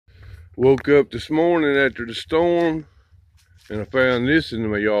Woke up this morning after the storm and I found this in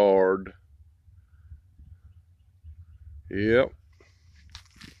my yard. Yep.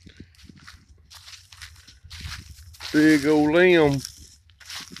 Big old limb.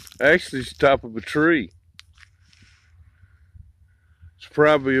 Actually, it's the top of a tree. It's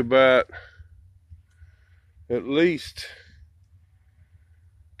probably about at least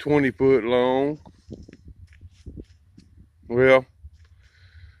 20 foot long. Well,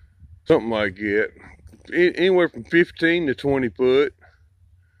 something like that. Anywhere from 15 to 20 foot.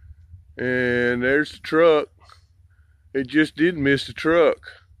 And there's the truck. It just did miss the truck.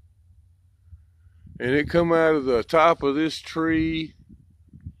 And it come out of the top of this tree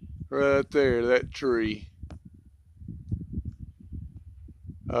right there, that tree.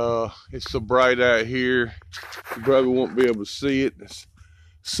 It's so bright out here, you probably won't be able to see it. It's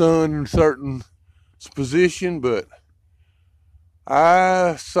sun in a certain position, but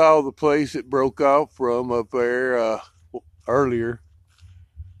I saw the place it broke off from up there earlier,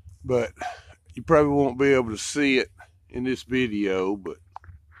 but you probably won't be able to see it in this video. But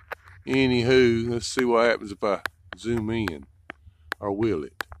anywho, let's see what happens if I zoom in, or will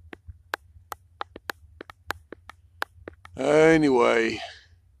it? Anyway,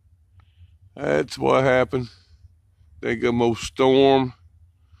 that's what happened. Think a most storm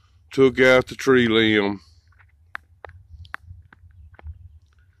took out the tree limb.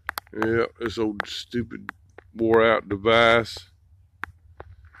 Yeah, this old stupid wore out device.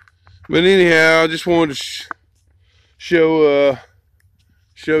 But anyhow, I just wanted to show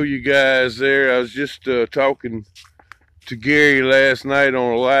you guys there. I was just talking to Gary last night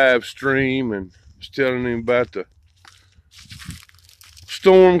on a live stream and was telling him about the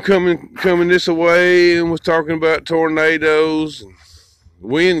storm coming this way, and was talking about tornadoes. And the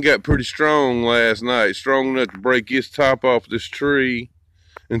wind got pretty strong last night, strong enough to break this top off this tree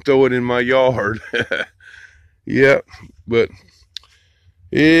and throw it in my yard. Yep, but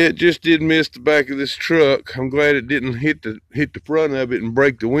it just did miss the back of this truck. I'm glad it didn't hit the front of it and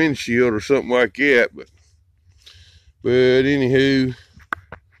break the windshield or something like that. But anywho,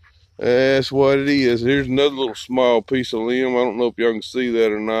 that's what it is. Here's another little small piece of limb. I don't know if y'all can see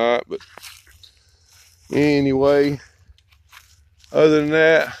that or not, but anyway, other than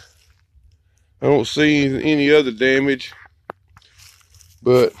that, I don't see any other damage.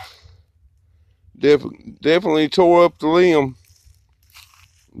 But definitely tore up the limb.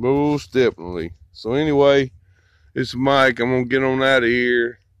 Most definitely. So anyway, it's Mike. I'm gonna get on out of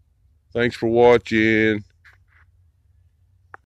here. Thanks for watching.